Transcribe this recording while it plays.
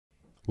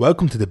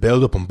Welcome to the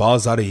build-up on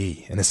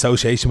Balls.ie in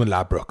association with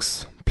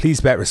Ladbrokes. Please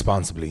bet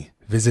responsibly.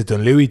 Visit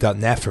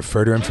dunlewy.net for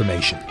further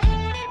information.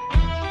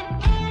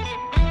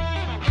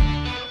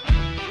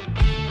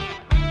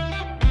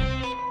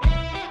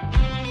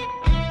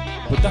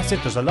 But that's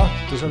it, there's a lot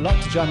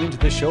to jam into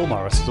this show,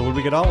 Morris. So will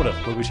we get on with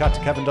it? Will we chat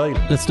to Kevin Doyle?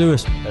 Let's do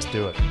it. Let's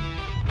do it.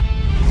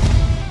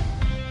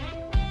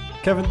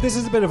 Kevin, this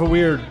is a bit of a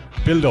weird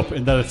build-up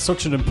in that it's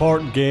such an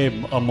important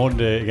game on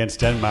Monday against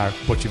Denmark,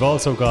 but you've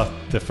also got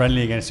the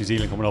friendly against New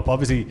Zealand coming up.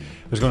 Obviously,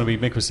 there's going to be,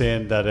 Mick was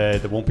saying that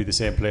there won't be the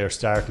same players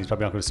starting. He's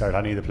probably not going to start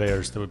any of the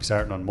players that will be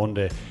starting on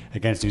Monday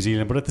against New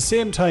Zealand. But at the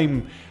same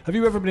time, have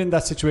you ever been in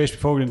that situation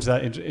before going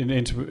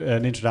into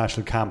an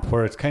international camp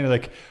where it's kind of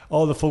like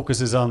all the focus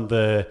is on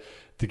the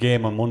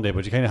game on Monday,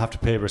 but you kind of have to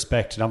pay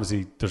respect, and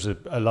obviously there's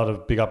a lot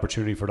of big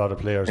opportunity for a lot of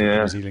players in the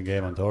New Zealand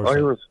game on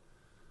Thursday.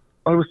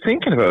 I was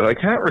thinking about it. I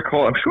can't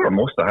recall. I'm sure it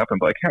must have happened,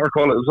 but I can't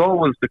recall. It was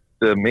always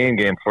the main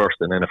game first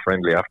and then a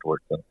friendly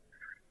afterwards. And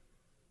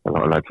a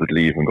lot of lads would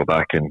leave and go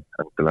back, and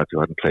the lads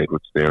who hadn't played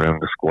would stay around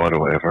the squad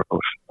or whatever.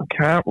 But I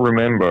can't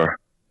remember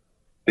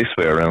this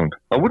way around.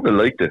 I wouldn't have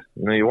liked it.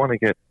 You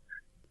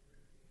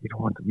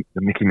don't want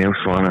the Mickey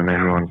Mouse one, and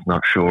everyone's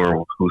not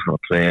sure who's going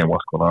to play and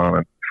what's going on,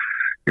 and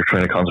you're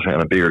trying to concentrate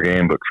on a bigger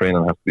game, but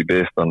training has to be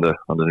based on the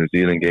New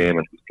Zealand game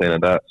and who's playing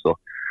in that. So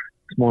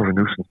it's more of a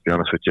nuisance, to be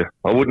honest with you.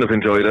 I wouldn't have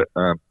enjoyed it.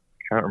 Can't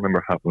remember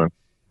it happening.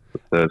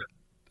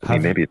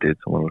 Maybe it did.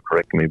 Someone will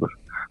correct me, but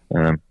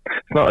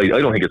it's not. I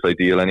don't think it's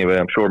ideal anyway.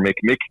 I'm sure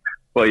Mick,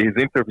 by his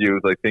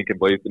interviews, I think, and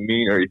by his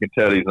demeanour, you can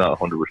tell he's not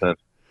 100%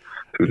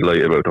 too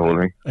delighted about the whole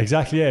thing.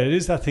 Exactly. Yeah, it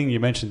is that thing you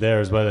mentioned there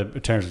as well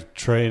in terms of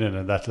training,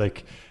 and that,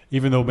 like,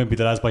 even though maybe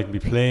the lads mightn't be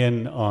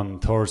playing on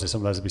Thursday,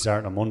 some lads will be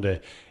starting on Monday.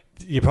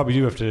 You probably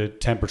do have to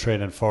temper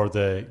training for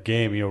the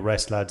game.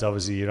 Rest lads.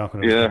 Obviously, you're not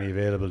going to be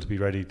available to be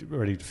ready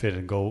to fit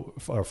and go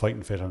or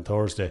fighting fit on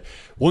Thursday.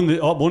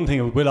 One thing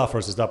it will offer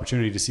us is the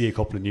opportunity to see a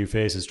couple of new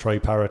faces. Troy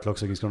Parrott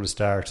looks like he's going to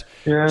start.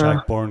 Yeah.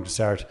 Jack Byrne to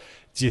start.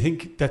 Do you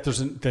think that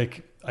there's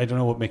I don't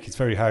know what makes it's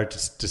very hard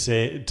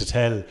to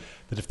tell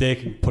that if they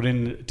can put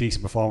in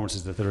decent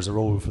performances that there's a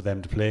role for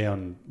them to play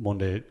on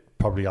Monday,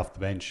 probably off the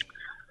bench?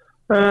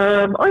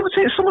 I would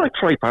say someone like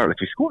Troy Parrott, if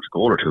he scores a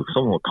goal or two,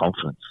 someone with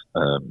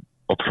confidence.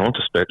 Up front,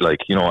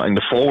 in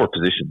the forward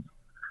position,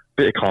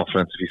 bit of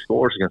confidence. If he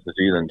scores against New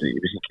Zealand,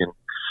 you'd be thinking,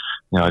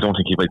 I don't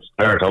think he might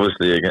start,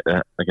 obviously,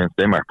 against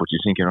Denmark, but you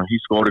think, he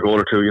scored a goal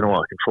or two, I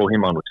can throw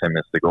him on with 10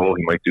 minutes to go,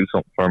 he might do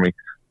something for me.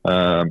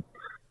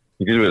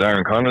 He did it with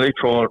Aaron Connolly,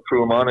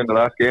 threw him on in the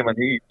last game, and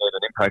he made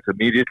an impact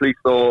immediately,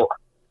 so,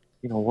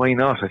 why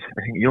not? I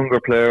think younger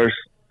players,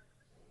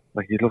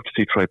 like, you'd love to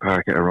see Troy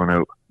Park get a run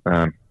out,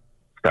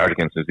 start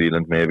against New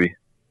Zealand, maybe.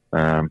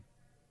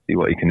 See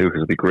what he can do, because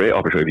it'll be a great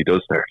opportunity if he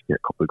does start to get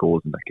a couple of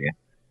goals in that game.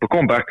 But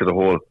going back to the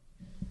whole,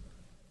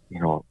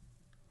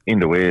 in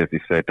the way, as you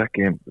said, that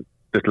game,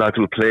 the lads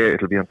will play,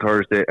 it'll be on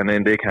Thursday, and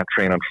then they can't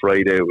train on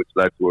Friday, which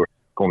lads who are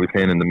going to be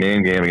playing in the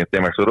main game against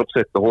Denmark. So it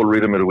upsets the whole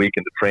rhythm of the week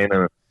into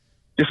training.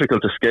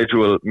 Difficult to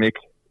schedule,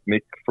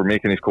 for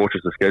making his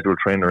coaches to schedule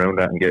training around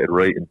that and get it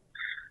right, and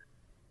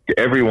get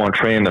everyone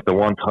trained at the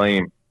one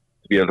time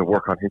to be able to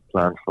work on his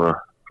plan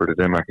for the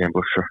Denmark game.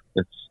 But sure,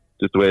 it's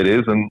just the way it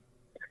is, and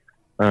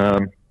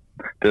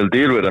they'll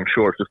deal with it, I'm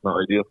sure. It's just not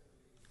ideal.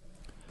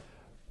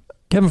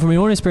 Kevin, from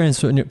your own experience,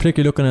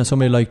 particularly looking at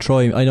somebody like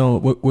Troy, I know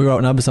we were out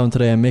in Abbotsford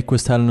today and Mick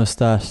was telling us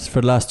that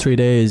for the last 3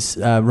 days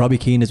Robbie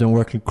Keane has been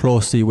working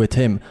closely with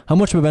him. How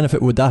much of a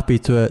benefit would that be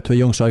to a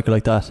young striker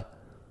like that?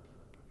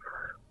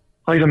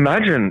 I'd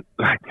imagine,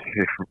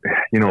 if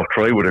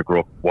Troy would have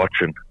grown up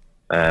watching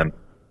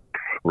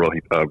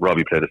Robbie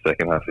play the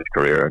second half of his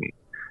career,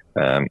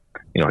 and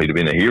he'd have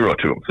been a hero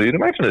to him, so you'd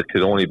imagine it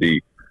could only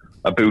be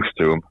a boost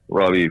to him.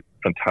 Robbie,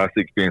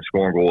 fantastic experience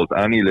scoring goals.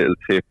 Any little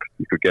tip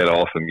you could get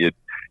off him,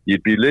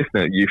 you'd be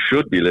listening. You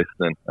should be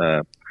listening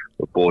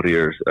with both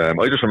ears.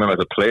 I just remember as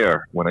a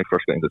player when I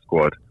first got into the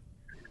squad,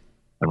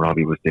 and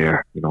Robbie was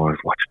there. I was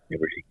watching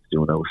everything he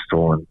was doing. I was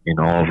throwing in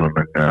all of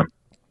them,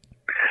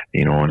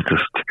 and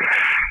just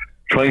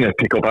trying to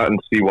pick up at him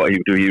to see what he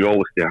would do. He'd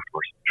always stay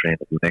afterwards and train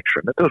to do an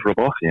extra, and it does rub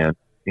off you. And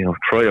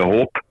Troy, I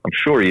hope, I'm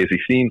sure he is. He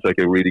seems like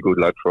a really good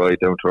lad. Troy,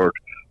 down to earth,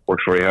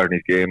 works very hard in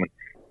his game,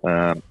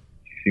 and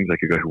seems like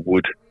a guy who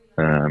would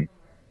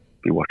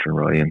be watching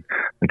Ryan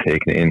and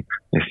taking it in.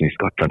 He's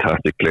got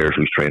fantastic players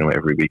who's training with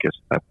every week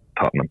at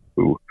Tottenham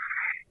who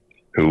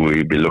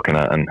we'd be looking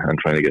at and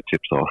trying to get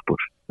tips off. But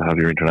to have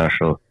your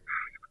international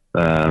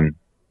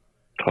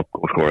top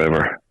goal scorer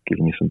ever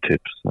giving you some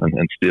tips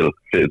and still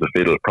fit as a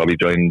fiddle, probably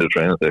joining the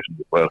training sessions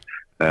as well,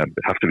 it'd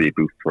have to be a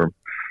boost for him.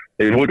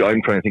 It would.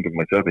 I'm trying to think of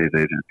myself at his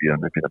age. It'd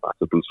been a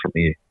massive boost for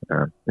me.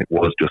 It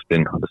was just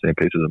been on the same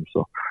page as him,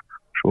 so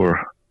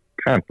sure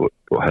can't but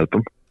help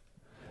him.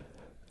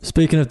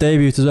 Speaking of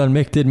debuts as well,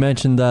 Mick did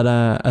mention that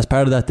as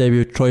part of that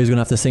debut, Troy is going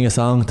to have to sing a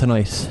song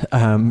tonight.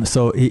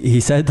 So he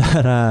said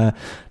that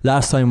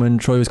last time when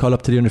Troy was called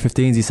up to the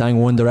under-15s, he sang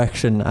One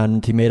Direction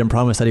and he made him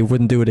promise that he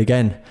wouldn't do it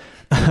again.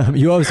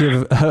 You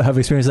obviously have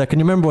experienced that. Can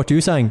you remember what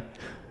you sang?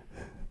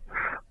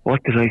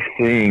 What did I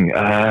sing?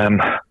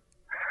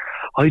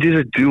 I did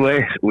a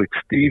duet with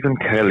Stephen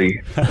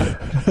Kelly.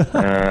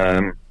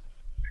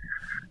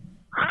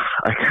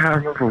 I can't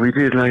remember. We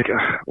did like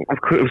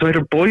it was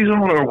either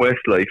Boyzone or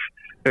Westlife.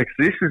 Like,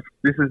 this is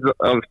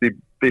obviously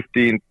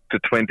 15 to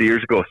 20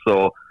 years ago.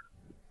 So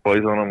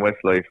Boyzone and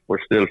Westlife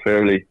were still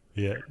fairly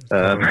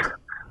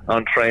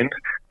on trend.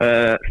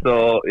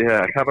 So yeah,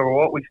 I can't remember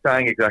what we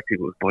sang exactly.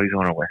 It was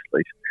Boyzone or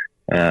Westlife.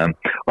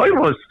 I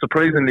was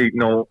surprisingly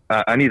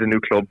any of the new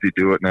clubs you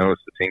do it now.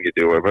 It's the thing you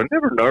do. I'm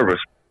never nervous.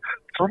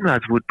 Some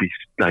lads would be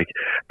like,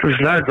 there's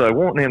lads, I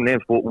won't name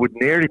names, but would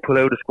nearly pull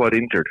out a squad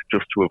injured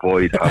just to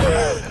avoid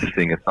having to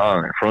sing a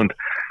song in front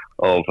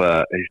of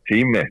his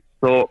teammates.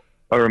 So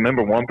I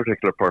remember one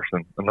particular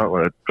person, I'm not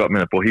going to drop him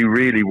in it, but he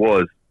really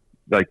was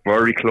like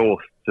very close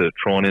to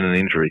throwing in an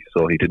injury,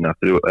 so he didn't have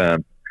to do it.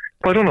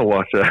 But I don't know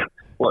what I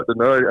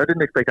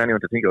didn't expect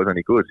anyone to think I was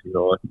any good.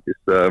 I think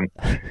it's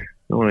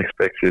no one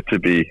expects it to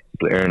be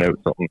blaring out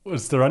something.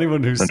 Was there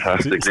anyone who's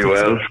fantastically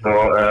well? So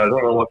I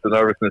don't know what the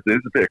nervousness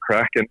is. A bit of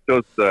crack, and it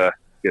does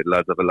get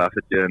lads have a laugh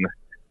at you. And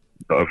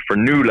for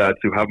new lads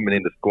who haven't been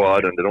in the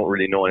squad and they don't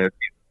really know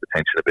anything, the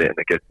tension a bit, and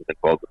it gets them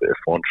involved a bit of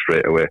fun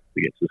straight away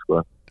to get to the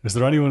squad. Is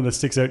there anyone that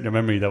sticks out in your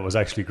memory that was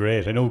actually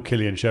great? I know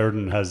Killian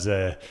Sheridan has,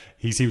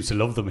 he seems to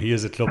love them. He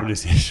has a club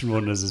initiation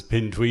one as his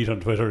pinned tweet on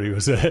Twitter. He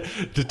was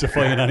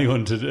defying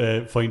anyone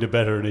to find a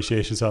better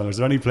initiation song. Is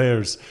there any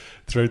players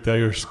throughout the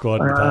Irish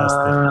squad in the past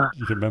that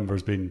you can remember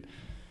as being...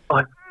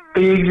 I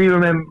vaguely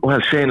remember,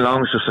 well, Shane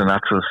Long's just a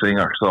natural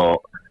singer,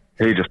 so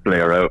he just play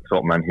her out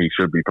something, and he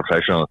should be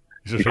professional.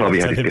 He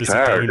probably had his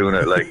guitar doing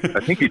it. Like,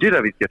 I think he did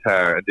have his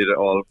guitar and did it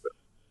all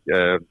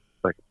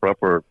like a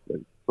proper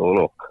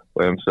solo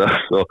by himself.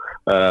 So,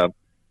 well,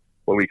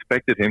 we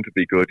expected him to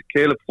be good.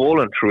 Caleb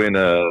Folan threw in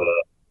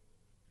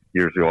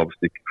years ago,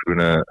 obviously, threw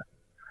in a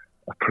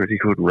pretty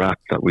good rap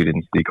that we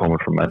didn't see coming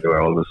from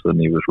anywhere. All of a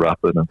sudden, he was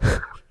rapping and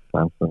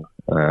dancing.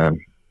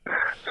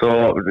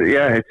 So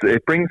yeah,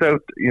 it brings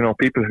out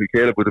people who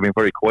Caleb would have been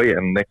very quiet,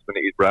 and next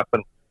minute he's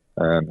rapping.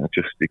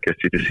 It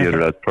gets you to see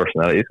other lads'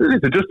 personality.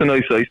 It's just a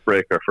nice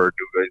icebreaker for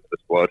new guys in the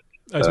squad.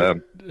 I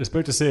was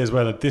about to say as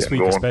well, this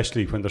week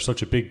especially, when there's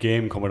such a big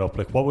game coming up,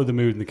 like, what would the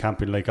mood in the camp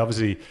be like?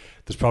 Obviously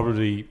there's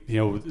probably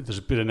there's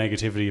a bit of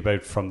negativity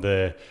about from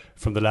the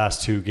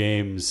last two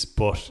games,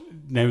 but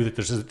now that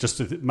there's just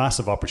a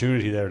massive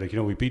opportunity there, like,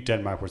 we beat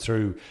Denmark, we're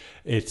through,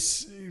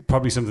 it's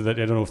probably something that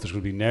I don't know if there's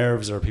going to be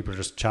nerves or people are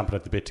just champing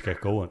at the bit to get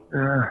going.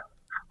 I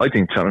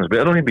think champing at the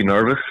bit. I don't think be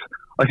nervous.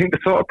 I think the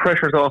sort of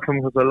pressure's off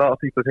them because a lot of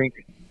people think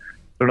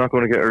they're not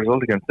going to get a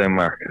result against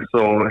Denmark.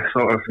 So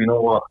sort of,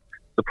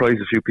 surprise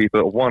a few people.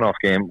 A one-off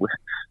game,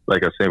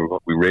 like I say,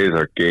 we raise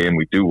our game.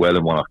 We do well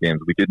in one-off games.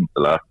 We didn't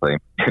the last time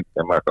in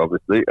Denmark,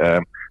 obviously.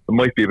 There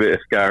might be a bit of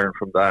scarring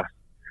from that.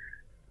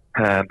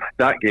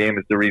 That game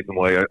is the reason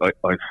why I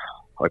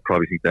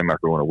probably think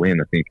Denmark are going to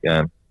win. I think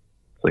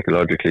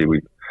psychologically,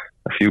 we've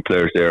a few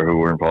players there who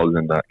were involved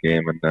in that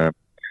game, and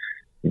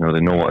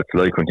they know what it's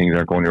like when things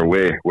aren't going your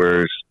way.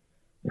 Whereas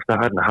if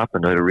that hadn't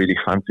happened, I'd have really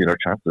fancied our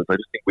chances. I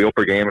just think we up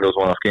our game in those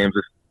one-off games.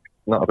 It's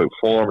not about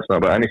form. It's not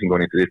about anything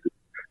going into this.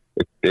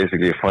 It's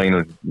basically a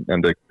final,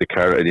 and the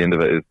carrot at the end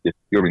of it is it's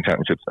European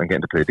Championships and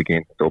getting to play the game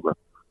in Dublin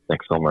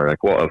next summer.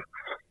 Like,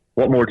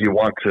 what more do you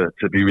want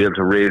to be able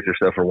to raise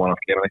yourself for a one-off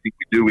game? And I think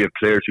we do. We have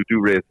players who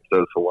do raise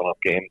themselves for one-off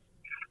games.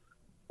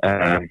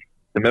 The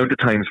amount of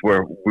times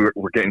where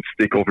we're getting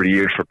stick over the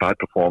years for bad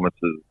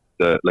performances,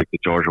 like the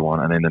Georgia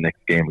one, and then the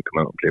next game we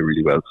come out and play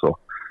really well. So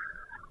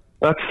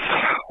that's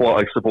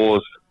what I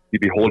suppose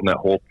you'd be holding that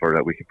hope for,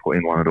 that we can put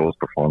in one of those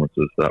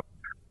performances that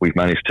we've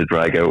managed to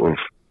drag out of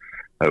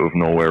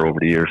nowhere over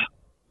the years.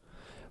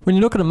 When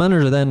you look at a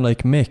manager then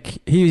like Mick,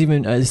 he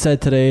even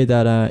said today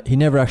that he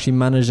never actually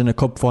managed in a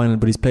cup final,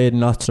 but he's played in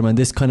lots of them, and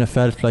this kind of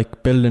felt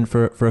like building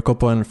for a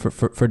cup final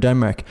for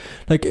Denmark.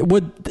 Like,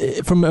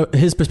 from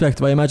his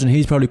perspective, I imagine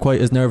he's probably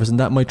quite as nervous, and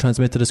that might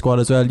transmit to the squad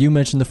as well. You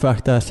mentioned the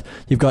fact that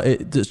you've got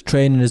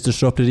training is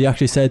disrupted. He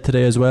actually said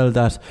today as well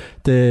that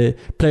the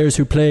players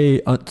who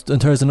play on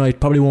Thursday night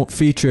probably won't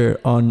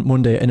feature on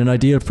Monday. In an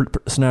ideal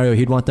scenario,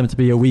 he'd want them to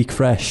be a week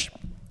fresh.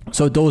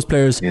 So those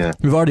players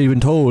who've already been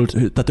told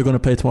that they're going to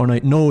play tomorrow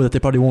night know that they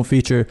probably won't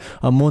feature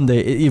on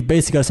Monday. You've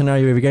basically got a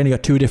scenario where you've again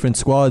got two different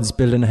squads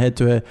building ahead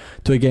to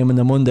a game on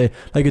the Monday.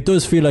 Like, it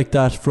does feel like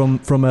that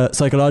from a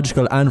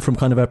psychological and from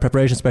kind of a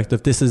preparation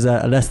perspective. This is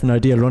a less than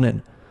ideal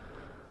run-in.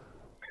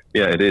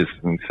 Yeah, it is.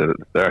 And so at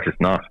the start, it's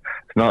not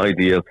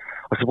ideal.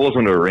 I suppose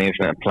when they were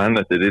arranging it and planning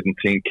it, they didn't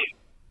think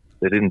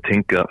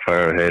that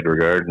far ahead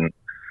regarding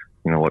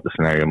what the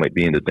scenario might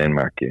be in the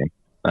Denmark game.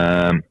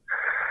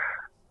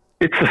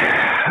 It's a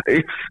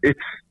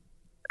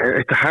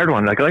hard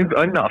one. Like,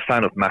 I'm not a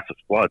fan of massive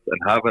squads, and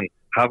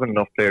having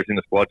enough players in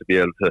the squad to be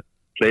able to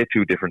play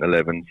two different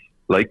 11s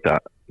like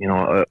that.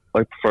 I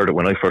preferred it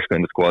when I first got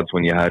into squads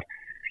when you had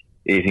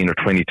 18 or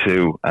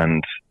 22,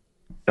 and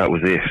that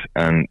was it.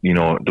 And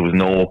there was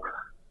no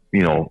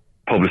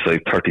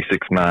publicised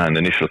 36-man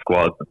initial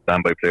squads and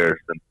standby players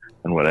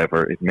and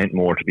whatever. It meant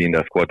more to be in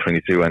that squad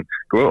 22 and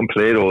go out and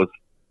play those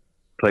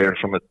players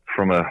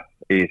from a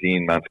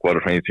 18-man squad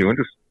of 22 and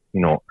just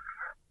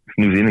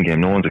New Zealand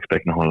game, no one's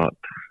expecting a whole lot.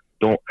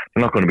 They're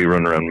not going to be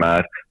running around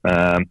mad.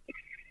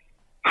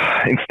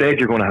 Instead,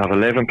 you're going to have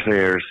 11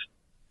 players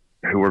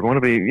who are going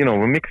to be,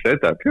 when Mick said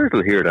that, players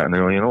will hear that and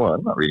they'll go, you know what,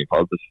 I'm not really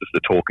involved. This is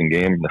just a token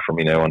game for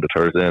me now on the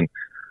Thursday. And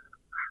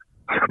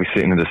I could be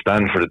sitting in the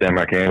stand for the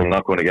Denmark game. I'm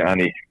not going to get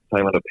any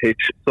time on the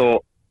pitch.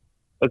 So,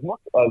 as much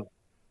as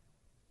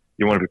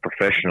you want to be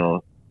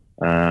professional,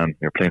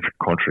 you're playing for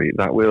the country,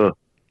 that will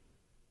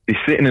be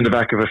sitting in the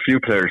back of a few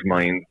players'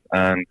 minds,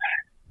 and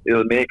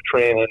it'll make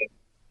training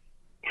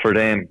for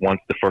them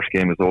once the first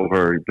game is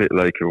over a bit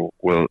like,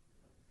 well,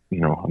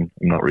 I'm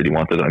not really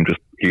wanted. I'm just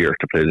here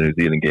to play the New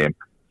Zealand game.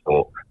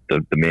 So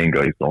the main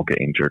guys don't get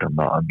injured. I'm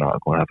not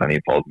going to have any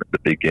involvement in the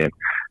big game.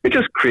 It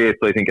just creates,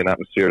 I think, an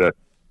atmosphere that's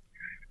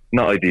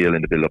not ideal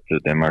in the build-up to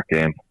the Denmark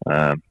game.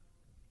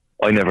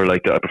 I never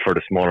liked it. I prefer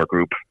the smaller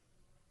group,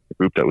 the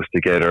group that was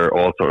together,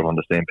 all sort of on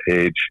the same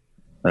page.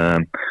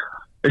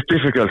 It's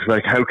difficult.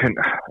 Like, how can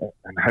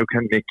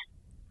Mick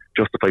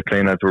justify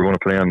playing as we're going to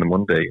play on the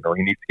Monday?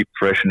 He needs to keep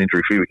fresh and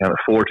injury-free. We can't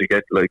afford to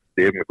get like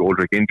Dave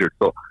McGoldrick injured.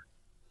 So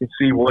you can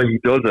see why he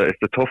does it. It's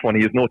a tough one.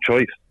 He has no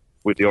choice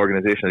with the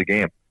organisation of the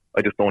game.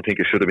 I just don't think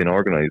it should have been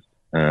organised.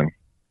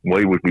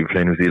 Why would we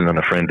play New Zealand on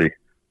a friendly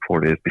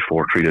 3 days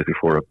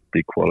before a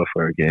big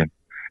qualifier game?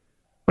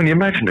 When you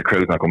imagine the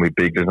crowd's not going to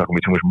be big, there's not going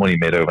to be too much money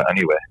made out of it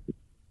anyway. It's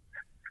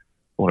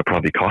going to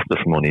probably cost us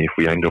money if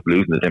we end up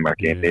losing the Denmark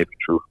game, maybe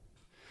through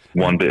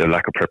one bit of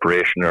lack of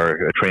preparation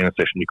or a training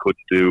session you could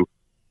do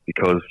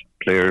because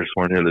players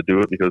weren't able to do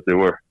it because they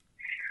were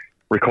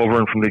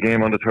recovering from the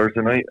game on the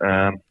Thursday night.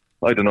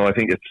 I don't know. I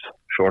think it's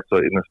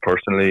short-sightedness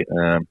personally.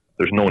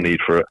 There's no need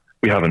for it.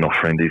 We have enough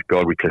friendlies.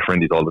 God, we play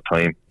friendlies all the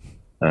time.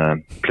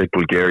 Played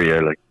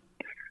Bulgaria like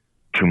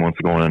 2 months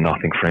ago in a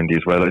nothing friendly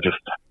as well.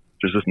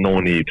 There's just no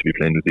need to be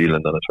playing New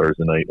Zealand on a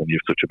Thursday night when you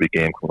have such a big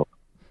game coming up.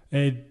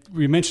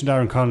 We mentioned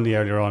Aaron Connolly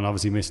earlier on,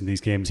 obviously missing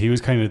these games. He was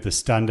kind of the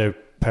standout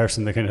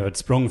person that kind of had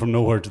sprung from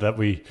nowhere that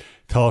we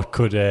thought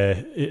could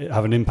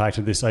have an impact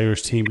on this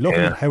Irish team.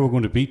 Looking at how we're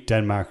going to beat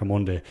Denmark on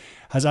Monday,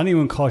 has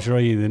anyone caught your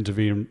eye in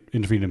the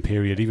intervening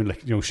period? Even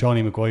like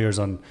Seanie Maguire's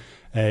on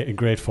in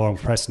great form.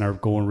 Preston are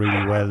going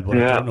really well, but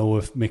I don't know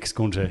if Mick's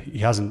going to. He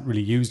hasn't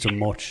really used them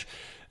much.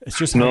 It's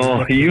just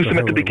no. He used them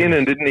at the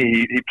beginning, didn't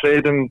he? He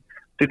played them.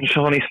 Didn't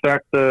Seanie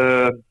start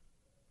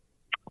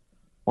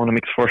one of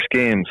Mick's first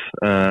games?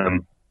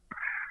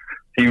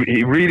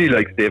 He really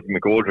likes David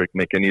McGoldrick,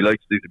 Mick, and he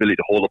likes his ability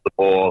to hold up the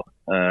ball.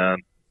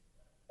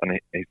 And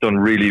he's done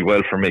really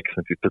well for Mick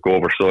since he took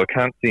over. So I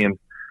can't see him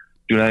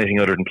doing anything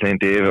other than playing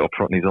David up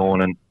front on his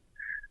own, and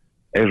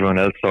everyone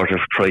else sort of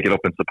try to get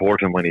up and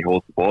support him when he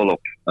holds the ball up.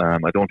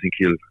 I don't think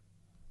he'll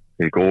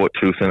go with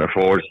two centre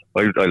forwards.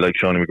 I like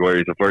Seanie Maguire.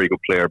 He's a very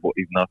good player, but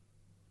he's not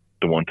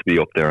the one to be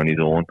up there on his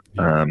own.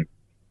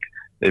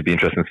 It'd be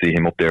interesting to see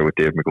him up there with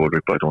Dave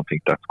McGoldrick, but I don't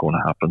think that's going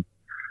to happen.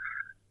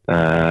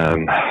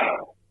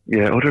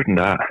 Other than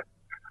that,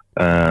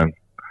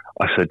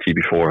 I said to you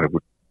before, I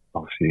would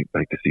obviously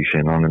like to see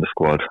Shane on in the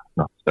squad,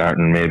 not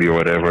starting maybe or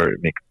whatever.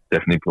 Mick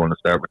definitely going to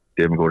start with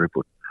Dave McGoldrick,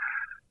 but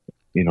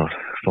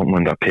something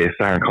on that pace.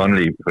 Aaron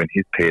Connolly, when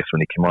his pace when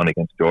he came on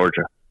against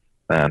Georgia,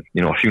 a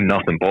few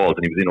nothing balls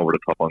and he was in over the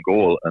top on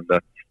goal, and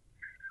that's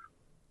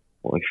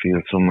what I feel.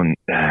 Someone,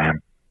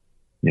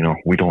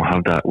 we don't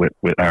have that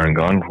with Aaron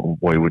gone.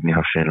 Why wouldn't you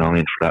have Shane Long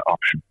in for that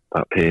option,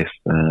 that pace?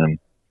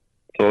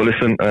 So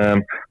listen,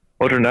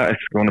 other than that,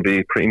 it's going to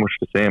be pretty much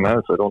the same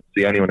as. I don't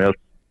see anyone else.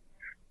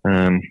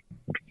 I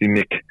see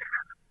Mick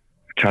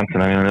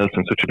chancing anyone else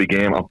in such a big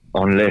game,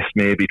 unless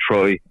maybe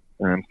Troy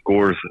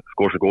scores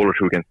a goal or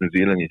two against New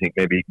Zealand. You think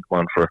maybe he can go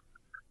on for,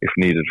 if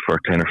needed, for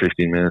 10 or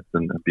 15 minutes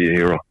and be a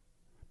hero.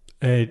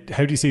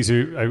 How do you see? So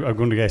I'm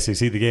going to guess you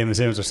see the game the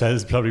same as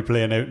ourselves, probably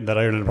playing out, and that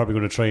Ireland are probably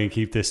going to try and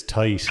keep this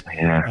tight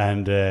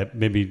and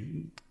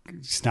maybe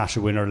snatch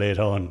a winner late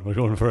on. We're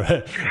going for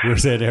we were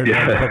saying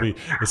earlier, probably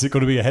is it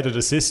going to be a headed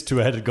assist to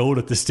a headed goal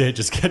at this stage?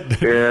 Just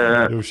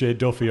getting Shane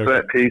Duffy or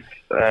set piece.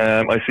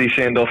 I see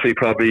Shane Duffy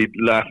probably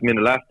last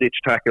ditch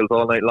tackles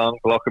all night long,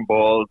 blocking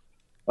balls,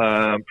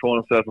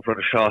 throwing himself in front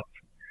of shots.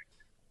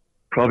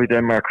 Probably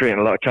Denmark creating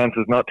a lot of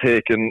chances, not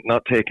taking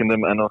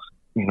them, and us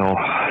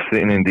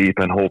sitting in deep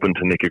and hoping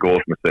to nick a goal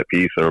from a set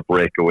piece or a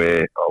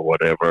breakaway or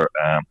whatever.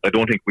 I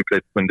don't think we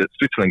played when the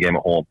Switzerland game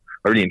at home.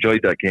 I really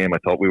enjoyed that game. I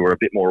thought we were a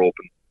bit more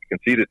open. We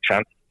conceded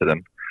chances to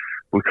them.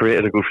 We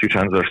created a good few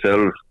chances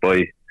ourselves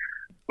by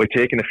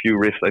taking a few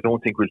risks. I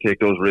don't think we'll take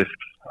those risks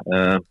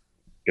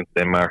against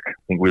Denmark. I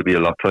think we'll be a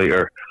lot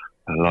tighter,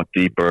 a lot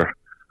deeper,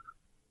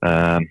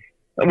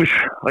 which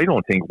I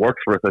don't think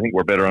works for us. I think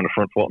we're better on the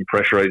front foot and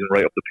pressurising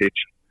right up the pitch,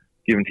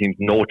 giving teams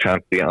no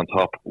chance to get on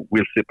top.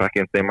 We'll sit back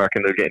against Denmark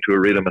and they'll get into a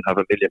rhythm and have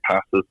a million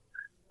passes.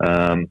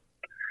 And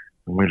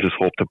we'll just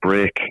hope to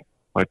break.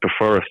 I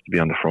prefer us to be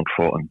on the front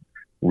foot and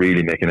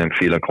really making them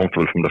feel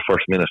uncomfortable from the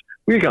first minute.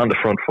 We'll get on the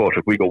front foot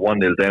if we go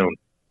 1-0 down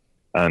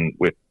and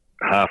with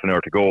half an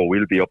hour to go,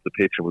 we'll be up the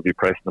pitch and we'll be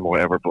pressing them or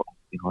whatever. But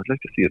I'd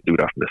like to see us do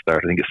that from the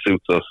start. I think it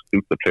suits us,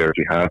 suits the players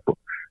we have, but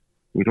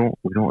we don't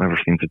ever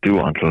seem to do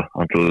it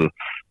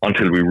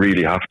until we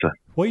really have to.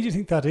 Why do you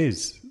think that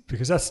is?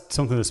 Because that's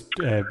something that's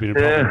been a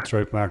problem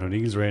throughout Martin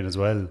O'Neill's reign as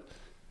well.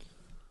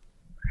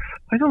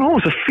 I don't know.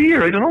 It's a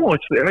fear. I don't know. I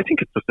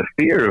think it's just a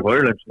fear of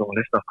Ireland.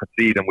 Let's not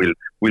concede, and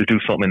we'll do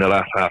something in the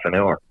last half an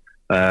hour.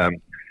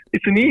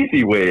 It's an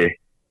easy way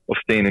of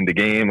staying in the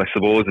game, I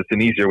suppose. It's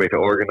an easier way to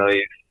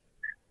organise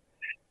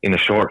in a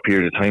short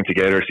period of time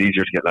together. It's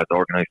easier to get lads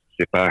organised to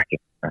sit back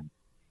and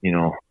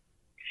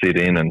sit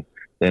in and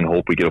then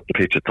hope we get up the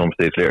pitch at some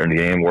stage later in the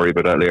game, worry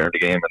about that later in the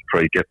game and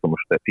try to get some of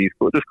that piece.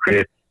 But it just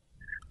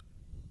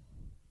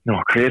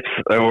creates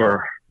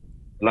our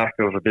lack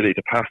of ability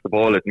to pass the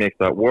ball. It makes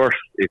that worse.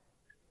 It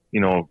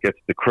gets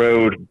the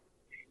crowd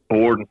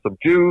bored and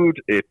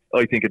subdued. I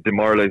think it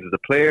demoralises the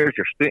players.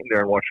 You're sitting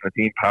there and watching a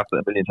team pass it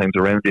a million times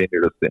around you, and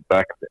you're just sitting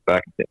back and sit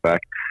back and sit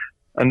back.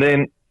 And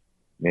then,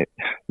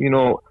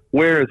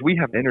 whereas we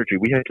have energy,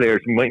 we have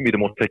players who might be the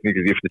most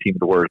technically gifted team in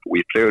the world, but we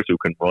have players who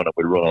can run and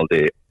will run all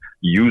day.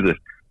 Use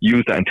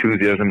that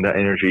enthusiasm, that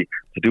energy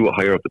to do it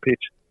higher up the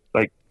pitch.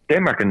 Like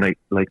Denmark and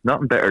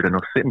nothing better than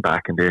us sitting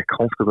back and they're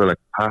comfortable and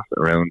pass it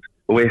around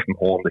away from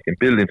home. They can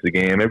build into the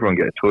game. Everyone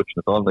get a touch, and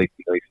it's all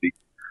nicely.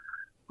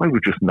 I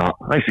would just not.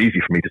 It's easy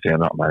for me to say I'm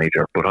not a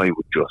manager, but I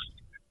would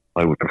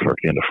prefer to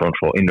be in the front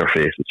foot, in their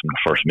faces from the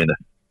first minute.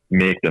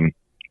 Make them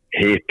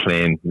hate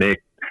playing.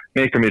 Make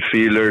their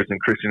midfielders and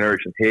Christian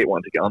Eriksen hate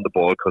wanting to get on the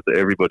ball because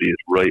everybody is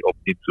right up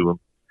into them,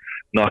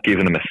 not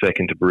giving them a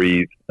second to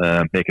breathe,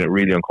 making it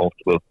really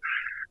uncomfortable,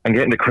 and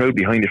getting the crowd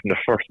behind you from the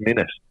first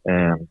minute.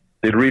 The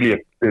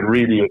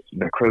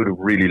crowd would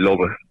really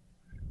love it.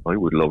 I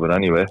would love it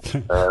anyway.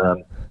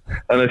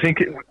 And I think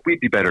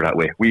we'd be better that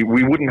way. We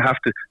wouldn't have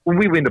to, when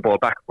we win the ball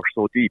back, we're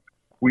so deep.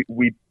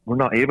 We're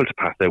not able to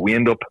pass out. We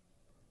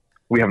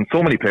having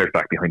so many players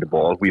back behind the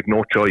ball. We have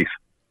no choice.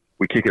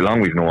 We kick it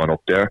long, we've no one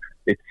up there.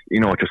 It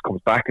just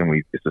comes back and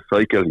it's a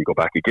cycle. You go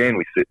back again,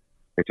 we sit.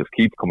 It just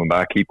keeps coming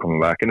back,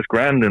 and it's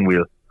grand, and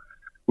we'll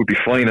be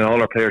fine, and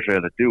all our players are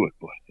able to do it,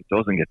 but it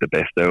doesn't get the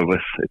best out of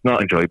us. It's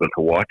not enjoyable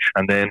to watch,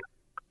 and then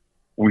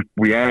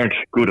we aren't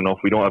good enough.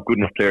 We don't have good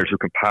enough players who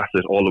can pass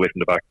it all the way from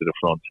the back to the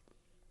front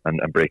and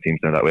break teams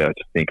down that way. I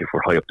just think if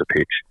we're high up the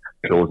pitch,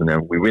 closing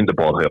down, we win the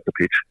ball high up the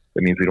pitch.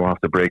 It means we don't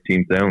have to break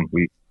teams down.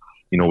 We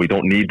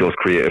don't need those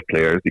creative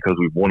players because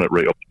we've won it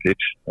right up the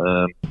pitch.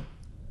 I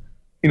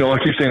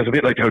keep saying it's a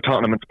bit like how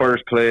Tottenham and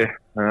Spurs play.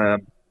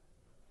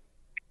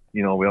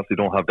 We obviously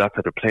don't have that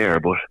type of player,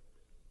 but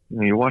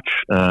you watch,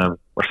 Tottenham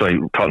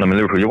and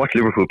Liverpool. You watch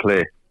Liverpool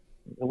play.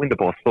 They win the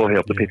ball so high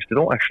up the pitch. They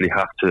don't actually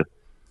have to.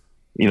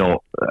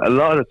 A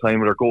lot of the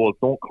time their goals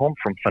don't come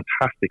from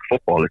fantastic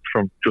football. It's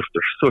from just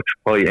their such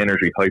high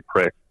energy, high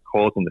press,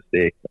 causing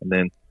mistakes, and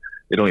then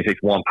it only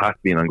takes one pass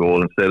being on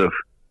goal instead of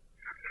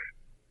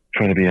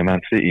trying to be a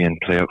Man City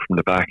and play out from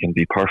the back and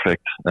be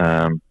perfect.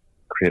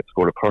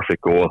 Scored a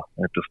perfect goal.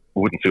 It just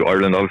wouldn't suit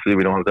Ireland. Obviously,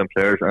 we don't have them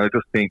players, and I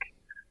just think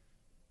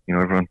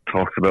everyone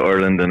talks about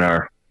Ireland and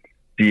our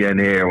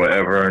DNA or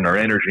whatever, and our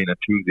energy and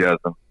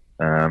enthusiasm.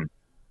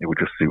 It would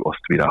just suit us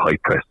to be that high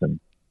press and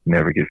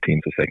never give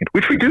teams a second,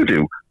 which we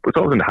do, but it's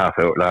always in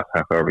the last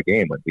half hour of a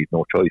game when we've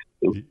no choice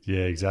to do.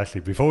 Yeah, exactly.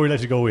 Before we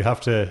let you go, we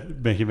have to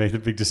make the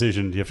big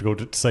decision. You have to go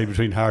to decide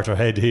between heart or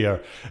head here.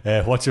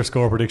 What's your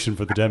score prediction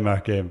for the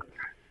Denmark game?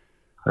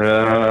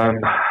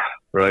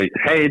 Right,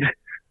 head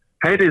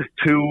is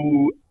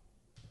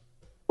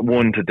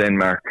 2-1 to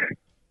Denmark.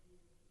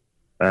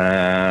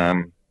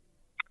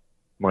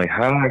 My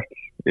heart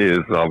is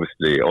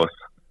obviously us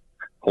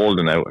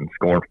holding out and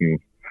scoring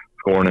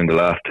in the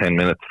last 10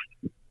 minutes,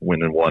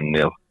 winning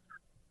 1-0.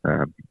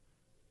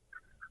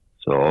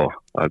 So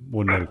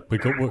 1-0.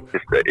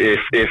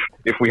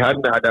 If we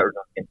hadn't had that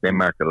result in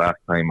Denmark the last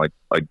time,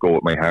 I'd go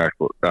with my heart.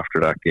 But after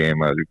that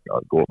game, I'll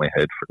go with my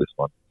head for this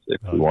one.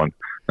 If we won,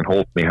 and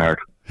hope my heart.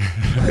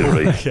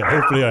 Right. Yeah,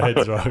 hopefully our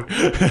head's wrong.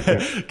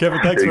 Kevin,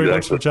 thanks very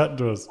much for chatting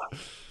to us.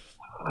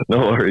 No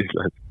worries,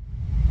 lads.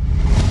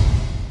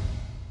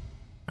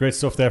 Great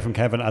stuff there from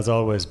Kevin, as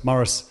always.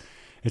 Maurice,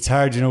 it's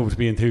hard, to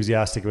be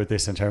enthusiastic about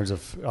this in terms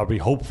of, or be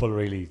hopeful,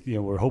 really.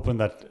 We're hoping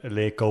that a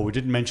late goal. We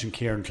didn't mention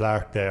Kieran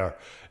Clark there,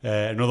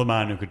 another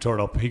man who could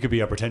turn up. He could be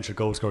a potential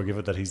goal scorer,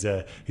 given that he's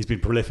been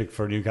prolific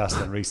for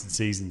Newcastle in recent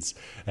seasons.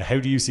 How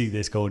do you see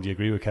this going? Do you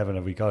agree with Kevin?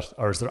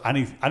 Or is there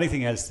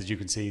anything else that you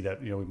can see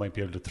that we might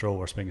be able to throw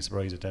or spring a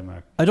surprise at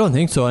Denmark? I don't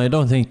think so. I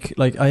don't think,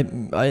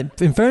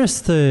 in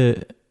fairness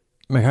to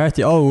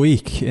McCarthy, all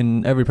week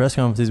in every press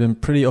conference, he's been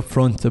pretty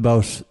upfront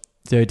about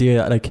the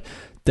idea that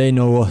they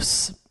know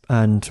us,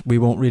 and we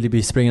won't really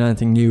be springing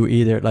anything new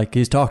either.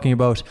 He's talking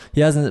about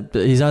he hasn't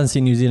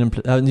seen New Zealand.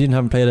 New Zealand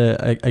haven't played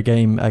a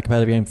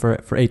competitive game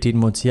for 18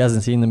 months. He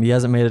hasn't seen them. He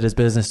hasn't made it his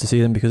business to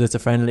see them because it's a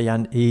friendly,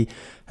 and he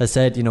has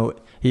said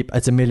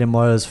it's a million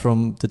miles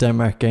from the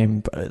Denmark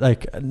game.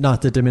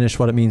 Not to diminish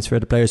what it means for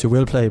the players who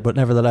will play, but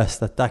nevertheless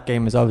that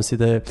game is obviously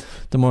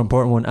the more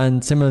important one.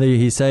 And similarly,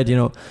 he said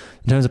in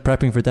terms of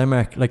prepping for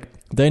Denmark,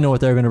 they know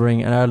what they're going to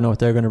bring, and Ireland know what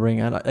they're going to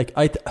bring. And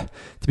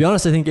to be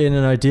honest, I think in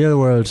an ideal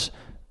world,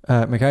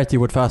 McCarthy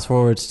would fast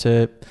forward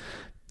to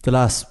the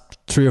last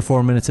 3 or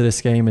 4 minutes of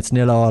this game. It's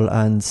 0-0,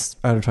 and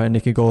Ireland try and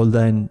nick a goal.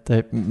 Then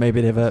maybe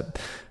they have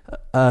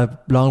a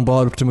long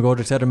ball to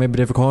McGoldrick set, or maybe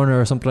they have a corner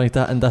or something like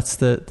that, and that's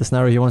the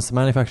scenario he wants to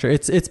manufacture.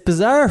 It's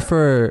bizarre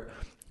for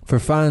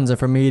fans and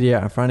for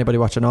media and for anybody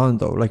watching on,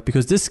 though, like,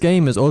 because this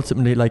game is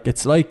ultimately like,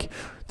 it's like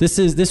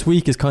this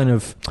week is kind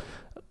of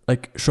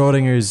like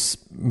Schrodinger's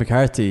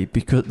McCarthy,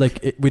 because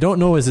like we don't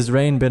know, is his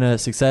reign been a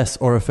success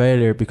or a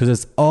failure, because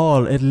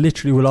it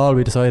literally will all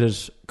be decided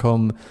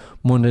come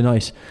Monday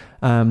night.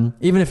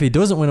 Even if he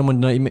doesn't win on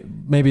Monday night,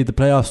 maybe the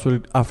playoffs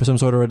will offer some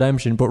sort of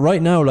redemption. But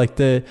right now, like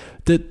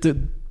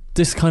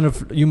this kind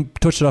of, you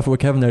touched it off with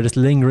Kevin there, this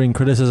lingering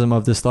criticism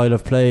of the style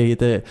of play,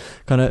 the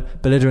kind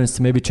of belligerence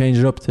to maybe change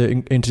it up, to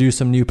introduce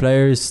some new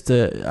players,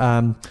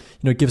 to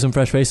give some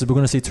fresh faces. We're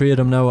going to see 3 of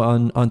them now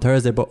on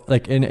Thursday, but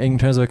like in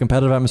terms of a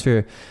competitive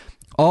atmosphere,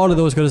 all of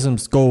those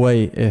criticisms go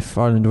away if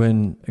Ireland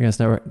win against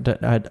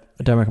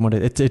Denmark on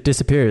Monday. It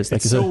disappears.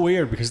 It's so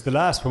weird, because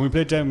when we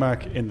played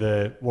Denmark in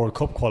the World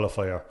Cup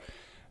qualifier,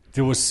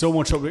 there was so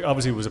much,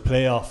 obviously it was a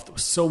playoff, there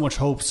was so much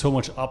hope, so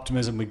much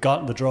optimism. We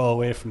got the draw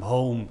away from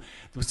home.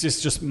 It was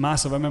just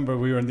massive. I remember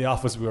we were in the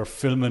office, we were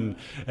filming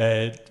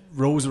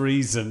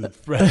rosaries and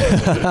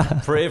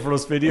pray for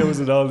us videos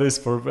and all this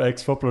for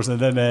ex-footballers, and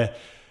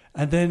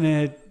then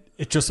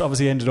it just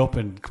obviously ended up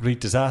in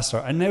complete disaster.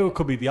 And now it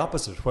could be the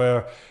opposite,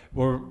 where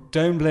we're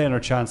downplaying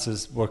our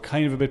chances, we're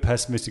kind of a bit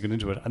pessimistic and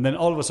into it, and then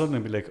all of a sudden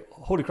it'll be like,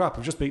 holy crap,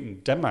 we've just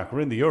beaten Denmark, we're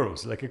in the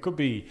Euros. Like, it could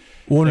be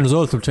one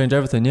result will change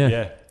everything.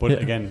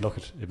 But again, look,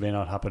 it may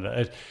not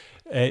happen.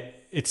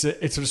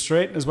 It's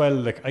frustrating as well.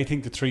 Like, I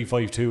think the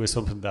 3-5-2 is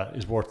something that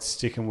is worth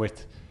sticking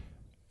with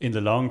in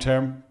the long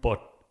term, but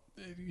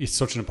it's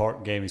such an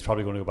important game. He's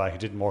probably going to go back. It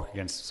didn't work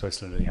against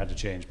Switzerland, and he had to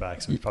change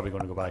back, so he's probably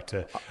going to go back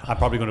to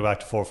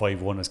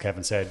 4-5-1, as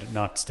Kevin said,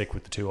 not stick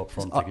with the 2 up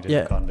front like he did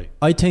with Conley.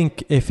 I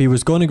think if he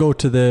was going to go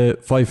to the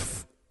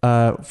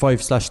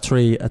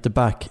 5/3 at the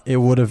back, it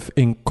would have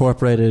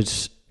incorporated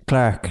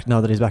Clark,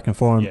 now that he's back in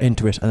form,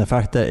 into it. And the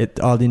fact that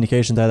all the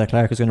indications are that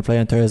Clark is going to play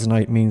on Thursday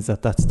night means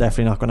that that's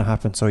definitely not going to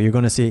happen. So you're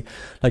going to see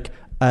like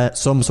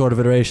some sort of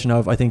iteration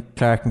of, I think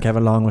Clark and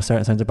Kevin Long will start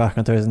in centre back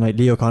on Thursday night.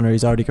 Leo Connor,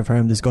 he's already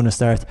confirmed, is going to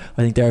start.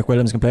 I think Derek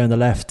Williams can play on the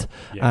left.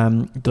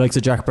 The likes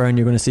of Jack Byrne,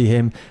 you're going to see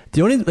him.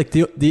 The only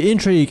the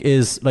intrigue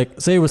is, like,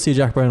 say we'll see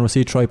Jack Byrne, we'll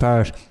see Troy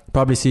Parrott,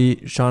 probably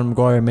see Sean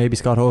Maguire, maybe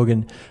Scott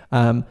Hogan.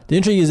 The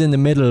intrigue is in the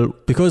middle,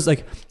 because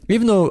like,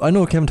 even though I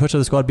know Kevin touched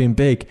on the squad being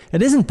big,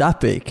 it isn't that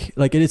big.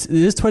 Like, it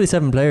is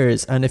 27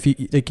 players, and if you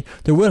like,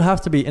 there will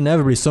have to be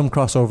inevitably some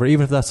crossover,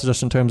 even if that's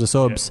just in terms of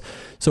subs.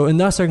 So in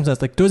that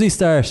circumstance, like, does he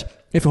start?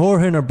 If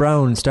Horan or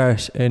Brown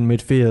start in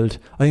midfield,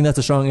 I think that's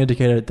a strong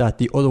indicator that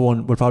the other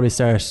one will probably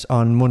start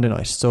on Monday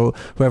night. So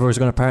whoever is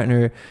going to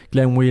partner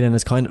Glenn Whelan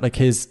is kind of like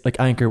his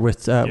anchor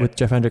with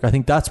Jeff Hendrick. I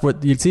think that's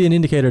what you'll see, an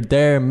indicator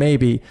there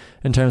maybe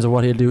in terms of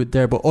what he'll do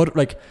there. But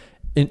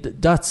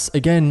that's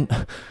again,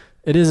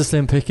 it is a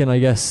slim picking, I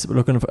guess,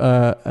 looking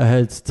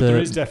ahead to. There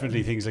is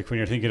definitely things like when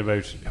you're thinking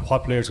about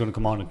what player is going to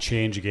come on and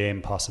change a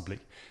game, possibly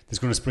there's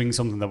going to spring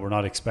something that we're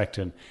not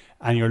expecting,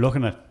 and you're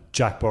looking at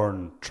Jack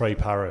Byrne, Troy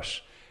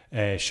Parrott,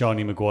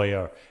 Shawnee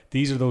Maguire.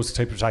 These are those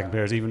type of attacking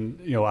players. Even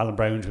Alan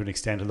Brown to an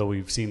extent, although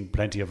we've seen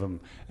plenty of them.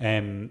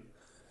 And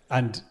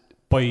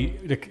by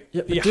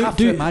you have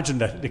to imagine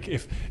that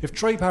if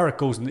Troy Parrott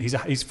goes and he's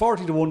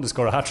 40-1 to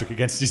score a hat trick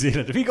against New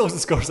Zealand. If he goes and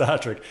scores a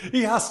hat trick,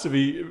 he has to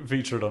be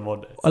featured on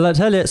Monday. Well, I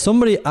tell you,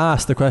 somebody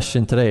asked the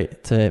question today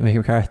to Mickey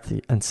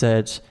McCarthy and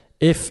said,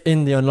 if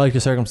in the unlikely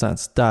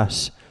circumstance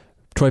that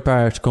Troy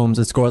Parrott comes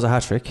and scores a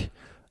hat trick,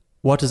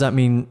 what does that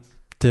mean?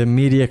 The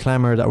media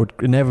clamour that would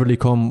inevitably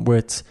come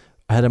with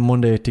ahead of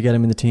Monday to get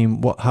him in the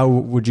team, how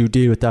would you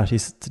deal with that?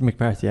 He's Mick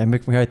McCarthy, and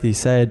Mick McCarthy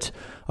said,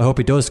 I hope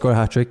he does score a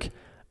hat-trick,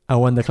 and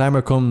when the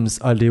clamour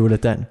comes, I'll deal with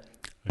it then.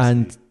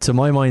 And to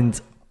my mind,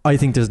 I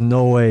think there's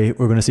no way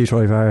we're going to see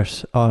Troy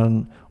Parrott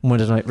on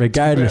Monday night,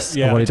 regardless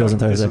of what he does on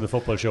Thursday. The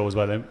football show as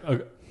well.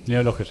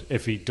 Look,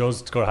 if he does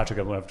score a hat-trick,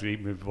 I'm going to have to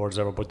move towards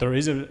ever. But there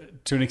is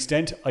to an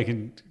extent, I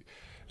can.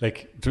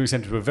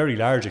 To a very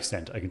large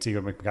extent, I can see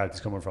where Mick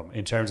McCarthy's coming from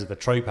in terms of that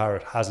Troy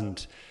Parrott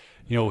hasn't,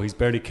 he's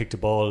barely kicked a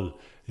ball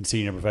in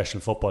senior professional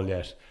football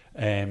yet.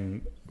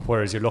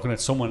 Whereas you're looking at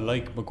someone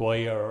like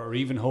Maguire or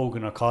even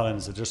Hogan or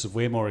Collins that just have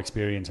way more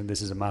experience, and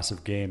this is a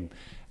massive game.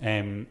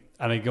 And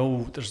I go,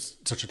 there's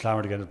such a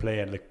clamour to get into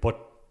play,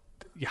 but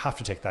you have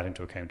to take that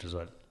into account as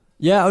well.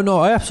 Yeah, no,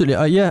 I absolutely,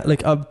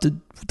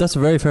 that's a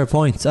very fair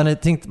point, and I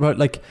think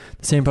the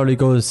same probably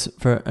goes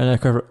for a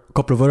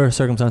couple of other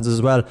circumstances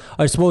as well.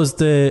 I suppose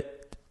the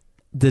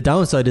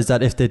downside is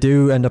that if they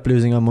do end up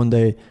losing on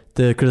Monday,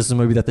 the criticism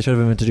will be that they should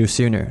have been introduced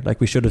sooner. Like,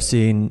 we should have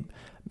seen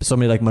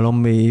somebody like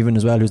Malumbi even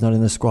as well, who's not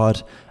in the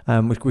squad.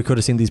 We could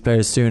have seen these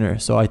players sooner.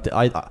 So I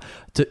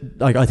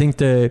think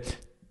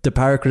the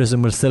Parrott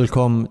criticism will still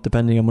come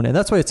depending on Monday, and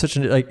that's why it's such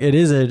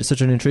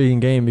an intriguing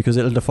game, because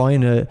it'll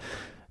define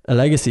a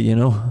legacy, you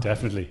know.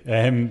 Definitely.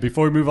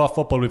 Before we move off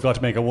football, we've got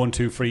to make a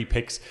 1-2 free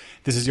picks.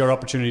 This is your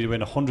opportunity to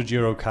win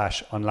 €100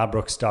 cash on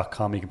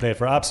Ladbrokes.com. You can play it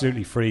for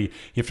absolutely free. You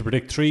have to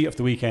predict 3 of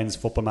the weekend's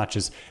football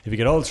matches. If you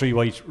get all 3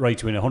 right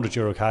to win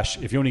 €100 cash.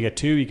 If you only get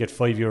 2, you get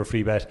 €5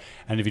 free bet.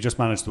 And if you just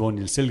manage the one,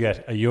 you'll still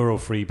get €1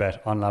 free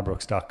bet on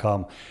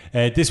Ladbrokes.com.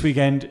 This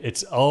weekend,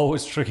 it's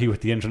always tricky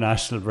with the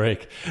international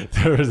break.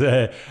 There's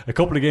a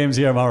couple of games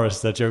here,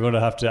 Morris, that you're going to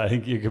have to, I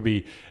think you could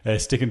be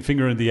sticking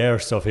finger in the air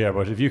stuff here.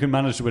 But if you can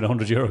manage to win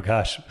 €100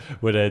 cash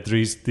with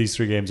these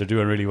 3 games, are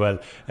doing really well.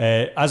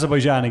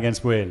 Azerbaijan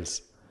against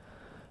Wales.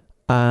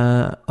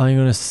 I'm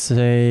going to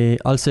say,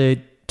 I'll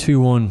say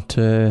 2-1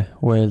 to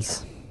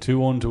Wales.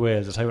 2-1 to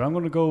Wales. I'll tell you what, I'm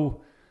going to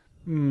go,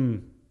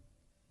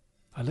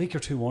 I like your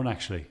 2-1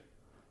 actually.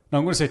 No,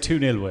 I'm going to say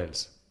 2-0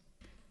 Wales.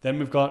 Then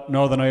we've got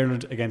Northern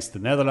Ireland against the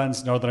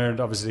Netherlands. Northern Ireland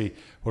obviously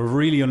were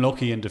really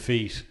unlucky in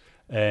defeat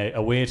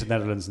away to the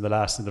Netherlands in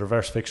the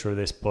reverse fixture of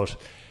this, but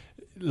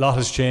a lot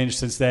has changed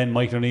since then.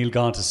 Michael O'Neill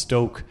gone to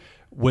Stoke.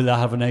 Will that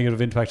have a negative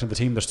impact on the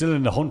team? They're still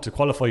in the hunt to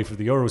qualify for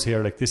the Euros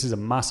here. Like, this is a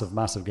massive,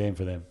 massive game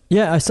for them.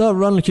 Yeah, I saw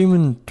Ronald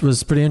Koeman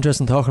was pretty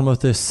interesting talking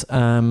about this.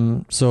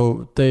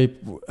 So they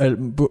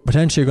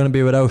potentially are going to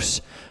be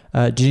without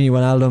Gini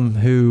Wijnaldum,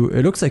 who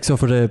it looks like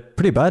suffered a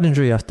pretty bad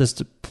injury after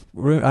this.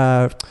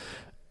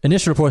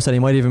 Initial reports that he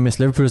might even miss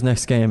Liverpool's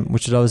next game,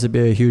 which would obviously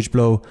be a huge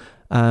blow.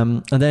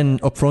 And then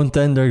up front,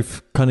 then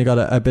they've kind of got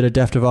a bit of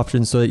depth of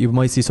options, so that you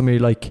might see somebody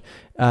like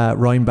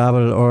Ryan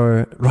Babel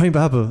or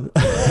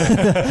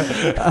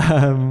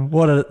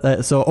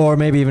or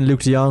maybe even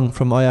Luke De Jong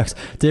from Ajax.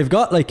 They've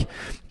got like,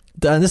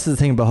 and this is the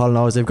thing about Holland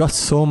always, they've got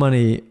so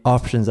many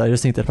options. I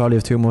just think they probably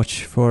have too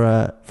much for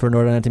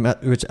Northern Ireland team,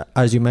 which,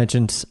 as you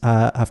mentioned,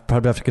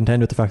 probably have to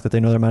contend with the fact that they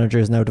know their manager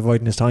is now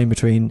dividing his time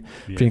between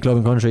club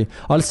and country.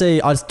 I'll say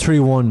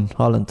 3-1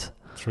 Holland.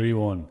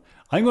 3-1.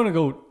 I'm going to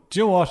go. Do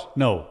you know what?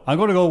 No, I'm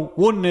going to go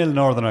 1-0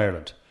 Northern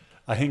Ireland.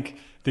 I think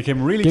they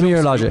came really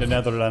close to the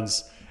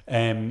Netherlands.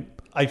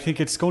 I think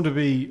it's going to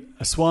be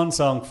a swan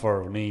song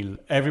for O'Neill.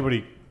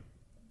 Everybody,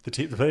 the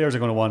players are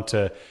going to want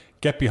to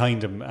get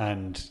behind him,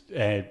 and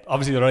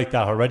obviously they're like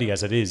that already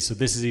as it is. So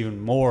this is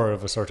even more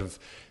of a sort of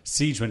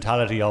siege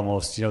mentality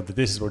almost. You know,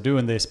 that we're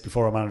doing this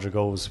before our manager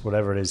goes,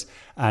 whatever it is.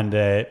 And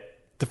the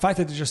fact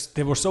that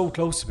they were so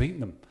close to beating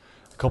them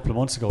a couple of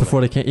months ago.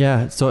 Before they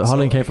came, so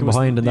Holland came from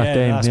behind in that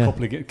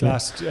game.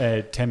 Last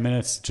 10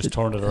 minutes just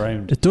turned it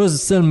around. It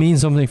does still mean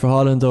something for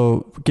Holland,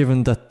 though,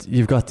 given that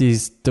you've got the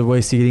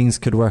way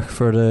seedings could work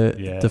for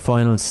the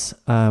finals.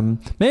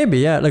 Maybe,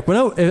 yeah. Like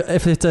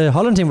if it's a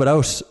Holland team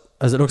without,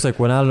 as it looks like,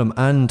 Wijnaldum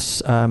and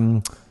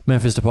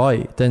Memphis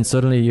Depay, then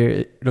suddenly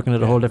you're looking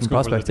at a whole different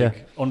prospect. Yeah,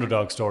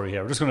 underdog story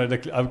here. We're just going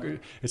to.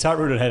 It's hard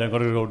rooted ahead. I'm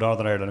going to go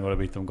Northern Ireland. I'm going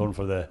to beat them. I'm going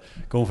for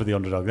the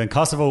underdog. Then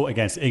Kosovo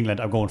against England.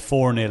 I'm going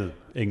 4-0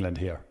 England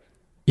here.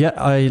 Yeah,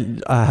 I'll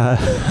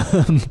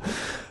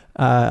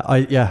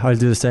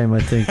do the same.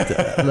 I think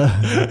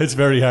it's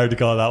very hard to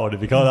call that one.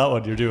 If you call that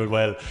one, you're doing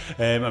well.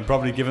 And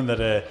probably given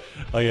that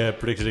I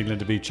predicted England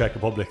to beat Czech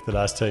Republic the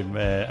last time,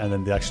 and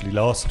then they actually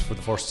lost for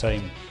the first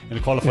time in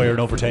a qualifier in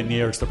over 10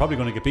 years, they're probably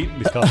going to get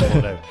beaten by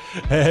Kosovo now.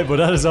 But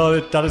that is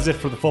all. That is it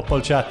for the football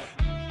chat.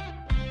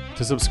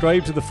 To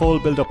subscribe to the full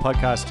Build Up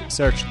podcast,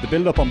 search the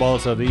Build Up on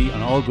Balls.ie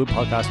on all good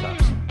podcast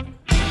apps.